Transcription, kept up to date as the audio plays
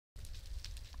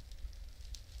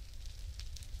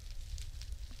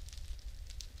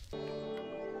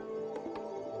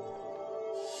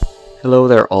Hello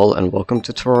there all, and welcome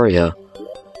to Terraria.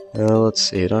 Let's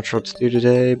see, not sure what to do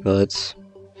today, but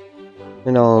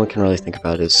all I can really think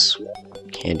about is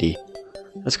candy.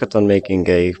 I just got done making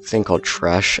a thing called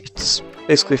trash. It's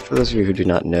basically, for those of you who do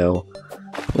not know,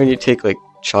 when you take like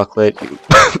chocolate, you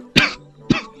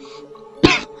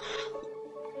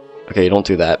okay, you don't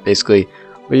do that. Basically,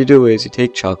 what you do is you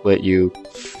take chocolate, you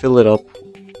fill it up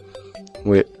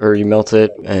with, or you melt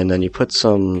it, and then you put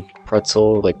some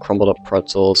pretzel, like crumbled up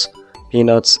pretzels,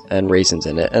 peanuts, and raisins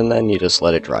in it, and then you just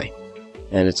let it dry.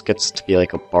 And it gets to be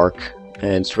like a bark,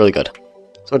 and it's really good.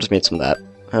 So I just made some of that.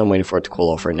 I'm waiting for it to cool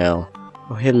off right now.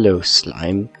 Oh, hello,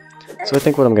 slime. So I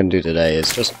think what I'm going to do today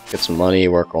is just get some money,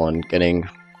 work on getting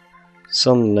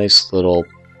some nice little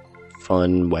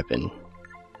fun weapon.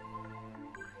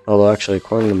 Although actually,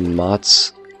 according to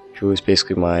Mats, who is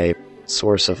basically my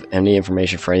source of any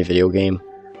information for any video game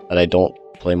that I don't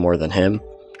play more than him,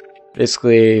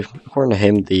 basically, according to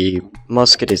him, the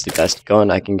musket is the best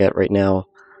gun I can get right now,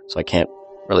 so I can't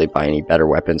really buy any better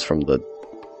weapons from the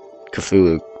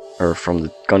Cthulhu, or from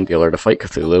the gun dealer to fight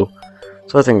Cthulhu.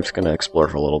 So I think I'm just going to explore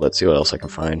for a little bit, see what else I can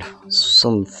find.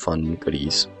 Some fun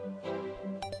goodies.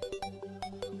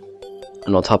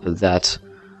 And on top of that,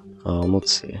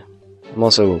 let's see. I'm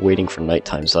also waiting for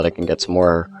nighttime so that I can get some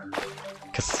more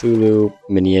Cthulhu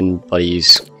minion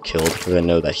buddies killed, because I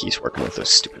know that he's working with those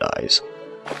stupid eyes.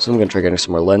 So I'm going to try getting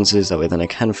some more lenses, that way then I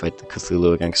can fight the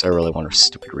Cthulhu again, because I really want a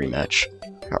stupid rematch.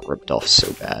 I got ripped off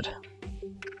so bad.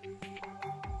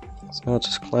 So now let's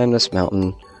just climb this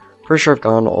mountain. Pretty sure I've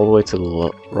gone all the way to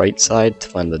the right side to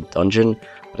find the dungeon,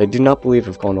 but I do not believe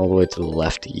I've gone all the way to the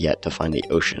left yet to find the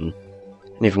ocean.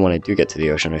 And even when I do get to the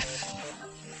ocean, I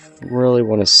really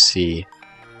want to see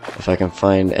if I can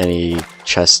find any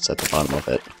chests at the bottom of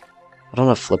it. I don't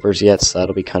have flippers yet, so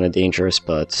that'll be kind of dangerous,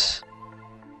 but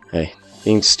hey,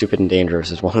 being stupid and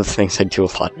dangerous is one of the things I do a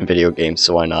lot in video games,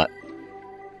 so why not?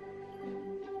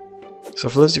 So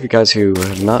for those of you guys who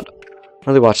have not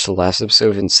really watched the last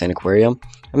episode of Insane Aquarium,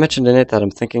 I mentioned in it that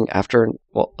I'm thinking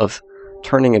of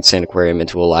turning Insane Aquarium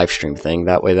into a live stream thing.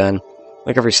 That way then,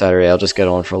 like every Saturday, I'll just get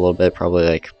on for a little bit, probably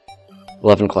like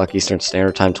 11 o'clock Eastern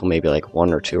Standard Time till maybe like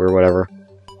 1 or 2 or whatever,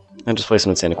 and just play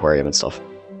some Insane Aquarium and stuff.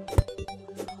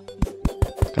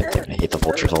 God damn it, I hate the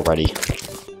vultures already.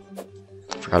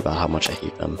 Forgot about how much I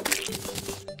hate them.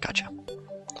 Gotcha.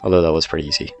 Although that was pretty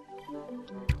easy.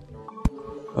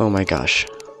 Oh my gosh.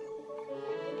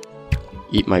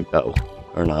 Eat my bow.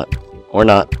 Or not. Or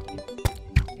not.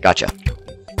 Gotcha.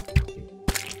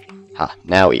 Ha,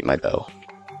 now eat my bow.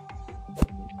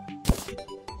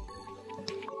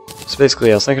 So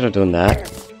basically, I was thinking of doing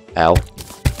that. Ow.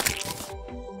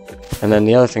 And then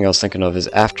the other thing I was thinking of is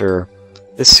after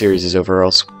this series is over,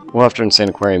 after Insane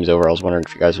Aquarium is over, I was wondering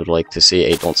if you guys would like to see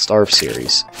a Don't Starve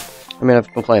series. I mean, I've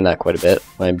been playing that quite a bit.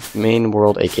 My main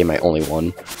world, aka my only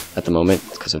one at the moment,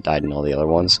 because I've died in all the other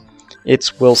ones,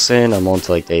 it's Wilson. I'm on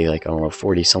to like day, I don't know,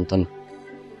 40-something.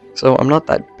 So I'm not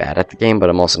that bad at the game, but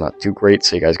I'm also not too great,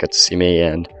 so you guys get to see me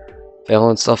and fail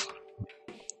and stuff.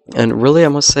 And really, I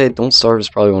must say, Don't Starve is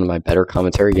probably one of my better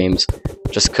commentary games,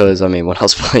 just because, I mean, when I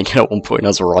was playing it at one point, I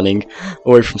was running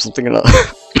away from something and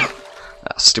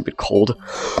stupid cold.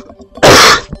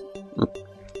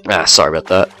 Sorry about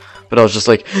that. But I was just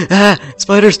like,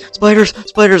 spiders, spiders,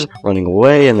 spiders, running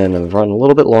away, and then I'd run a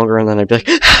little bit longer, and then I'd be like,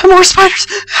 more spiders!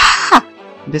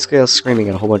 Basically, I was screaming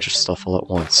at a whole bunch of stuff all at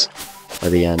once by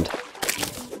the end.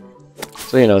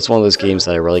 So, it's one of those games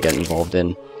that I really get involved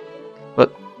in.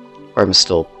 But I'm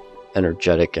still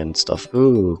energetic and stuff.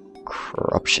 Ooh,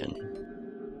 corruption.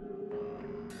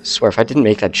 I swear, if I didn't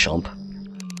make that jump,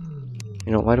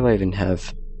 why do I even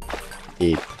have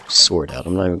a sword out?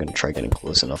 I'm not even going to try getting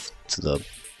close enough to the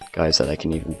guys that I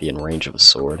can even be in range of a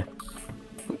sword.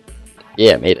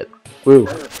 Yeah, made it. Woo.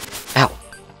 Ow.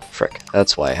 Frick.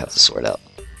 That's why I have the sword out.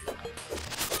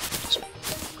 Just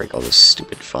break all those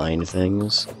stupid fine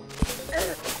things.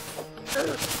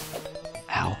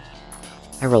 Ow.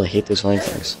 I really hate those fine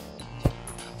things.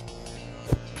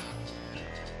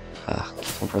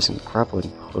 Keep on pressing the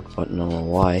grappling hook button, I don't know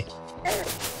why.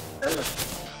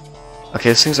 Okay,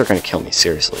 those things are gonna kill me,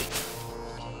 seriously.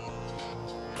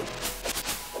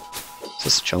 Is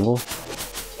this a jungle?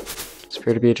 It's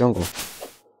appear to be a jungle.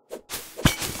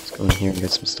 Let's go in here and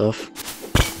get some stuff.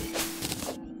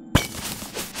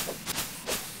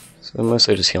 So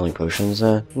mostly just healing potions.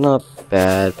 Not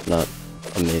bad, but not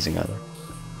amazing either.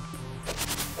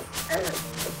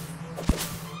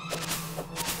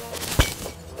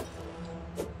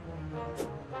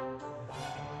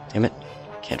 Damn it.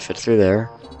 Can't fit through there.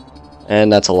 And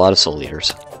that's a lot of soul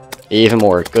eaters. Even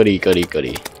more. Goody, goody,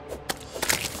 goody.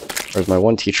 Or as my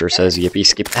one teacher says, yippee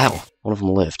skip. Ow! One of them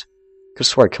lived. Could've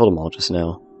swore I killed them all just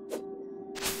now.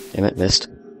 Damn it, missed.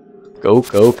 Go,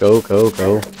 go, go, go,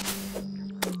 go.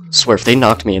 Swear, if they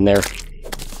knocked me in there.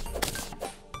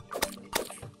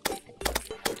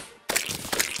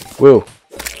 Woo.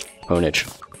 Ownage.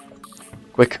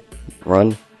 Quick.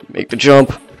 Run. Make the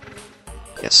jump.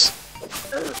 Yes.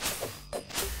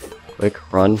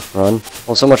 Quick. Run. Run.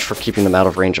 Well, so much for keeping them out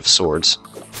of range of swords.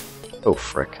 Oh,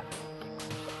 frick.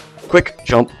 Quick.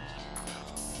 Jump.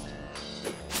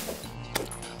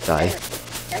 Die.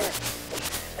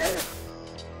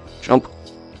 Jump.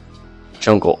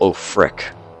 Jungle. Oh,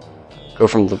 frick. Go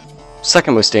from the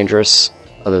second most dangerous,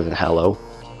 other than Hallow,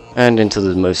 and into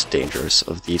the most dangerous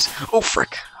of these. Oh,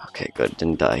 frick! Okay, good.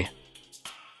 Didn't die.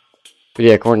 But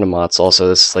yeah, according to mods, also,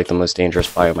 this is like the most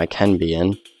dangerous biome I can be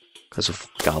in, because of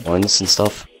goblins and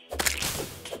stuff.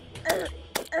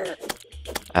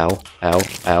 Ow, ow,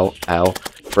 ow, ow.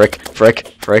 Frick, frick,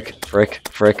 frick, frick,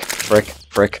 frick, frick,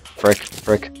 frick, frick,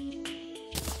 frick.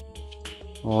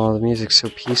 Oh, the music's so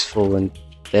peaceful and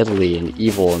deadly and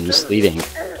evil and misleading.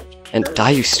 And die,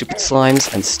 you stupid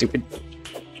slimes, and stupid...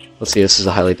 Let's see, this is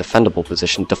a highly defendable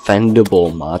position.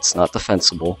 Defendable, mods, not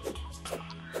defensible.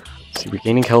 Let's see,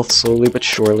 regaining health slowly but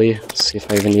surely. Let's see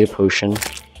if I even need a potion.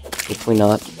 Hopefully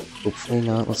not. Hopefully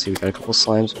not. Let's see, we got a couple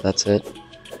slimes, but that's it.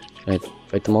 Can I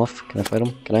fight them off? Can I fight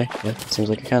them? Can I? Yeah, it seems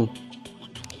like I can.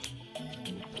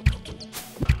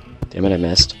 Damn it, I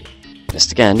missed.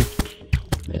 Missed again.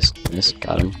 Missed, missed.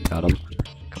 Got him, got him.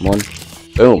 Come on.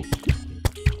 Boom.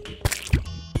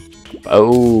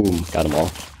 Boom! Got them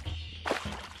all.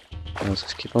 Let's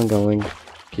just keep on going.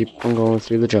 Keep on going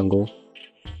through the jungle.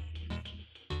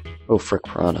 Oh, frick,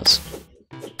 piranhas.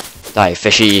 Die,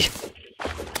 fishy!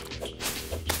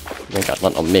 You ain't got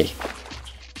nothing on me.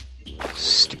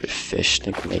 Stupid fish,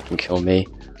 think they can kill me.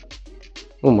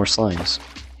 Oh, more slimes.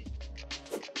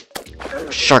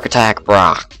 Shark attack,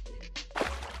 brah!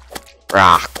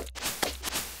 Brah!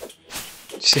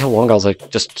 See how long I was like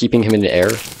just keeping him in the air?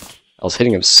 I was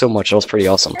hitting him so much, that was pretty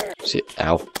awesome. See,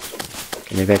 ow.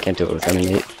 Okay, maybe I can't do it with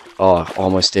enemy. Oh, I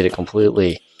almost did it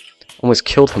completely. Almost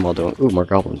killed him while doing. Ooh, more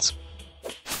goblins.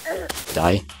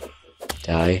 Die.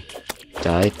 Die.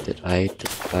 Die.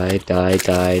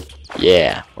 Die.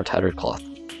 Yeah, more tattered cloth.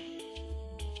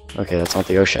 Okay, that's not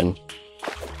the ocean.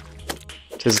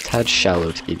 It is a tad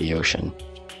shallow to be the ocean.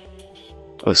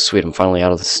 Oh, sweet, I'm finally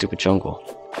out of this stupid jungle.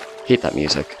 Hate that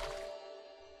music.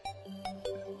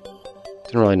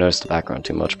 Didn't really notice the background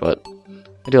too much, but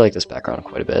I do like this background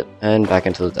quite a bit. And back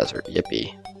into the desert.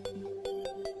 Yippee.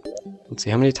 Let's see,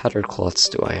 how many tattered cloths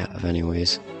do I have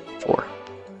anyways? 4.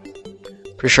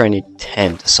 Pretty sure I need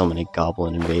 10 to summon a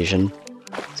goblin invasion.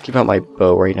 Let's keep out my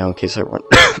bow right now in case I run,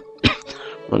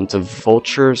 run into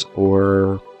vultures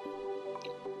or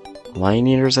lion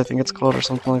eaters, I think it's called, or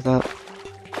something like that.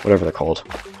 Whatever they're called.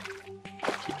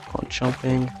 Keep on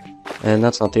jumping. And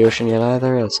that's not the ocean yet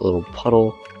either, that's a little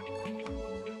puddle.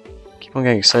 I'm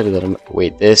getting excited that I'm...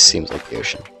 Wait, this seems like the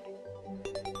ocean.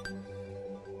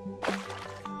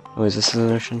 Oh, is this an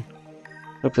ocean?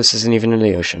 Nope, this isn't even in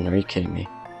the ocean. Are you kidding me?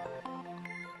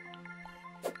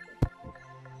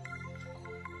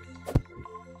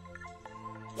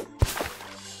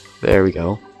 There we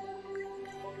go.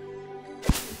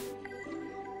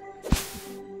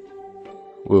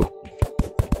 Woo.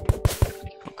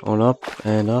 Keep on going up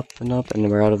and up and up, and then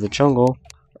we're out of the jungle.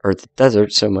 Or the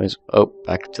desert, so might as oh,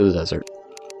 back to the desert.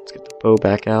 Let's get the bow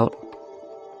back out.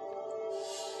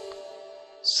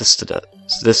 Is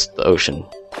this the ocean?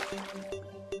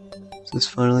 Is this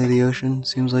finally the ocean?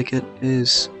 Seems like it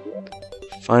is.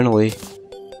 Finally.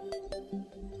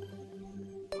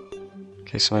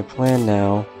 Okay, so my plan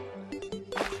now.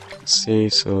 Let's see,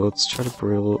 so let's try to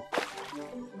build.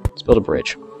 Let's build a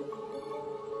bridge.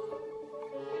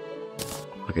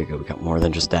 Okay, good, we got more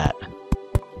than just that.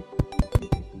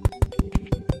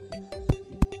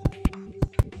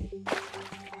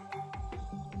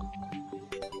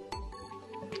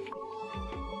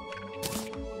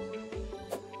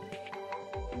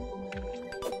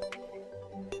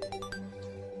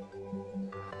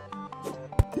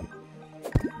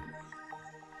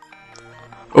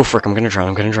 Oh frick, I'm gonna drown,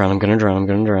 I'm gonna drown, I'm gonna drown, I'm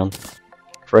gonna drown.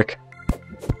 Frick.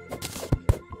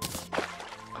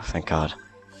 Oh, thank God.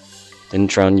 Didn't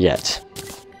drown yet.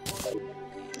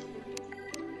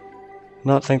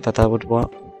 Not think that that would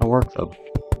work though.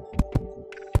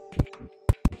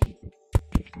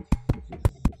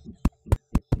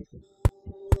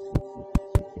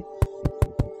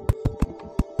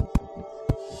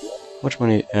 Much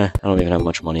money? I don't even have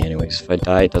much money anyways. If I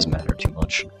die, it doesn't matter too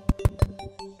much.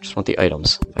 Just want the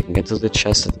items. If I can get to the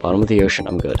chest at the bottom of the ocean,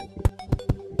 I'm good.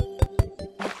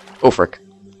 Oh frick.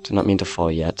 Did not mean to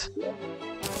fall yet.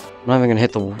 I'm not even gonna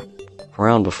hit the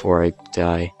ground before I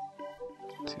die.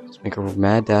 Let's make a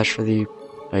mad dash for the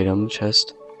item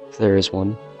chest, if there is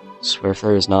one. I swear if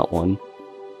there is not one.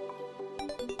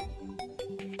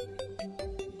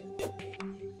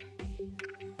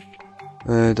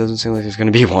 It doesn't seem like there's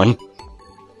gonna be one.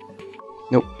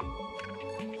 Nope.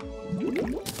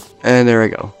 And there I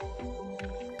go.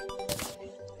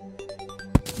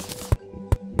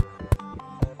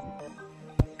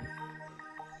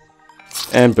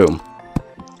 And boom.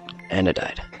 And I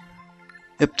died.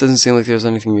 Yep, doesn't seem like there's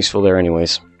anything useful there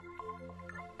anyways.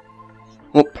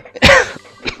 Well,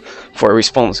 before I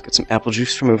respawn, let's get some apple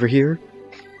juice from over here.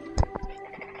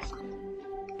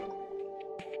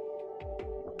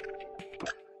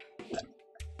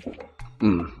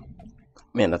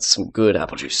 Man, that's some good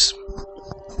apple juice.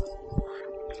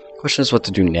 Question is what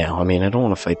to do now. I mean, I don't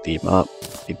want to fight the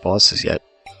bosses yet.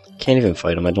 Can't even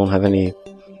fight them. I don't have any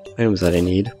items that I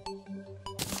need.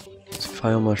 Let's see,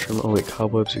 file mushroom. Oh wait,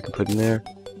 cobwebs we can put in there.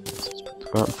 So let's put the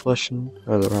rotten flesh in,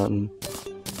 or the rotten...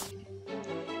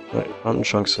 Right, rotten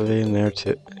chunks are they in there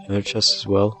too? The other chest as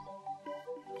well.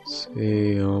 Let's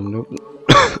see, nope.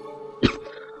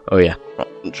 Oh yeah,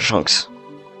 rotten chunks.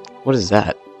 What is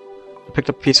that? I picked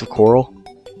up a piece of coral.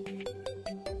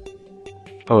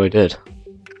 Oh, I did.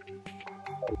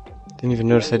 Didn't even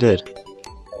notice I did.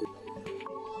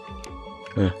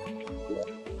 Oh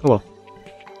well.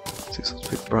 So let's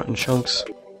pick rotten chunks.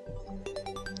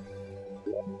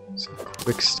 So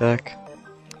quick stack.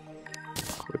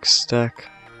 Quick stack.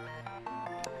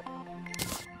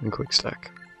 And quick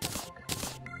stack.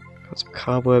 Got some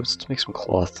cobwebs. Let's make some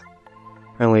cloth.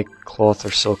 Apparently cloth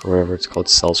or silk or whatever it's called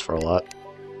sells for a lot.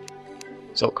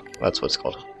 Silk, that's what it's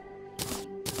called.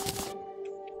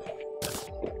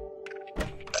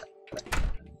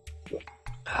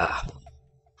 Ah.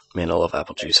 Man, I love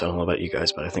apple juice. I don't know about you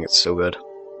guys, but I think it's so good.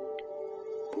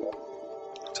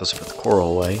 Let's also put the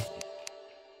coral away.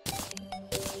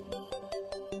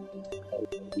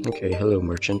 Okay, hello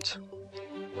merchant.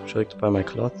 Would you like to buy my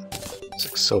cloth?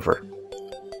 6 silver.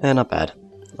 Not bad.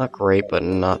 Not great, but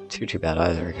not too bad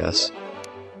either, I guess.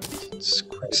 Let's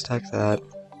quick stack that.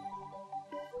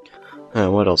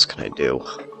 What else can I do?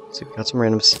 Let's see, we got some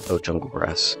random jungle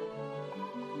grass.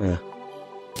 Do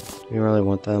we really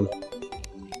want them?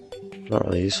 Not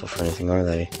really useful for anything, are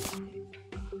they?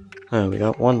 We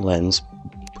got one lens,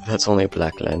 but that's only a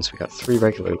black lens. We got 3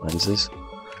 regular lenses.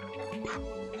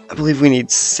 I believe we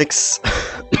need 6.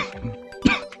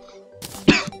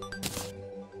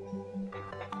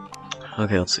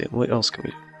 Okay, let's see. What else can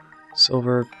we do?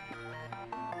 Silver,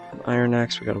 an iron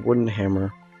axe. We got a wooden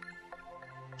hammer.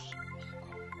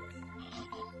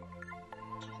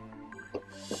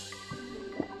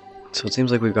 So it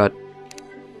seems like we've got...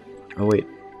 Oh wait.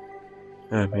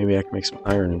 Maybe I can make some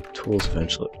iron tools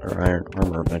eventually, or iron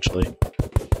armor eventually.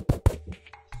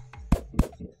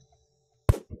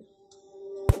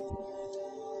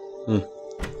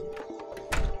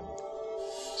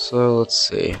 So let's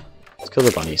see. Let's kill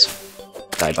the bunnies.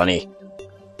 Die, bunny.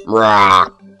 Rah!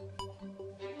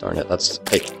 Darn it, that's...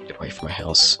 Hey, get away from my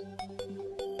house.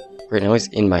 Right now he's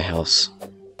in my house.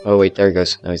 Oh wait, there he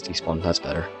goes. Now he's despawned. That's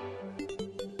better.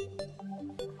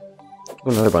 Oh,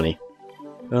 another bunny.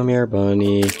 Come here,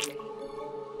 bunny.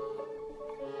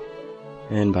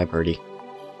 And bye, birdie.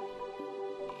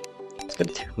 Let's get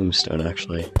a tombstone,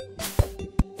 actually.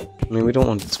 I mean, we don't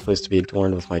want this place to be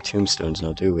adorned with my tombstones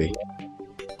now, do we?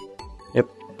 Yep.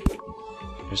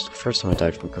 Here's the first time I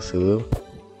died from Cthulhu.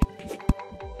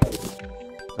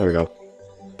 There we go.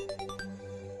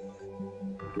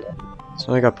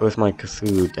 So I got both my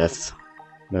Cthulhu death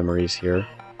memories here.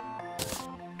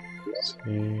 Let's see,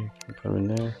 can I put them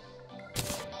in there?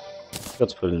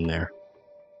 Let's put it in there.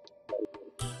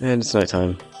 And it's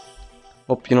nighttime.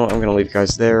 Well, you know what, I'm gonna leave you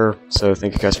guys there. So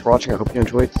thank you guys for watching, I hope you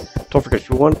enjoyed. Don't forget, if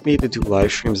you want me to do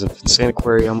live streams of Insane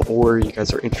Aquarium, or you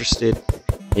guys are interested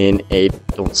in a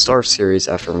Don't Starve series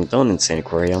after I'm done Insane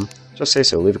Aquarium, just say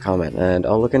so, leave a comment, and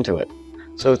I'll look into it.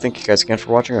 So thank you guys again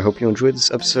for watching, I hope you enjoyed this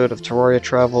episode of Terraria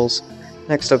Travels.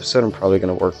 Next episode I'm probably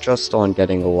going to work just on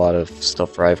getting a lot of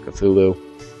stuff for Eye of Cthulhu.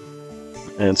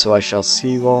 And so I shall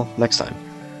see you all next time.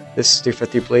 This is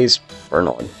 250 Blaze, burn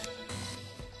on.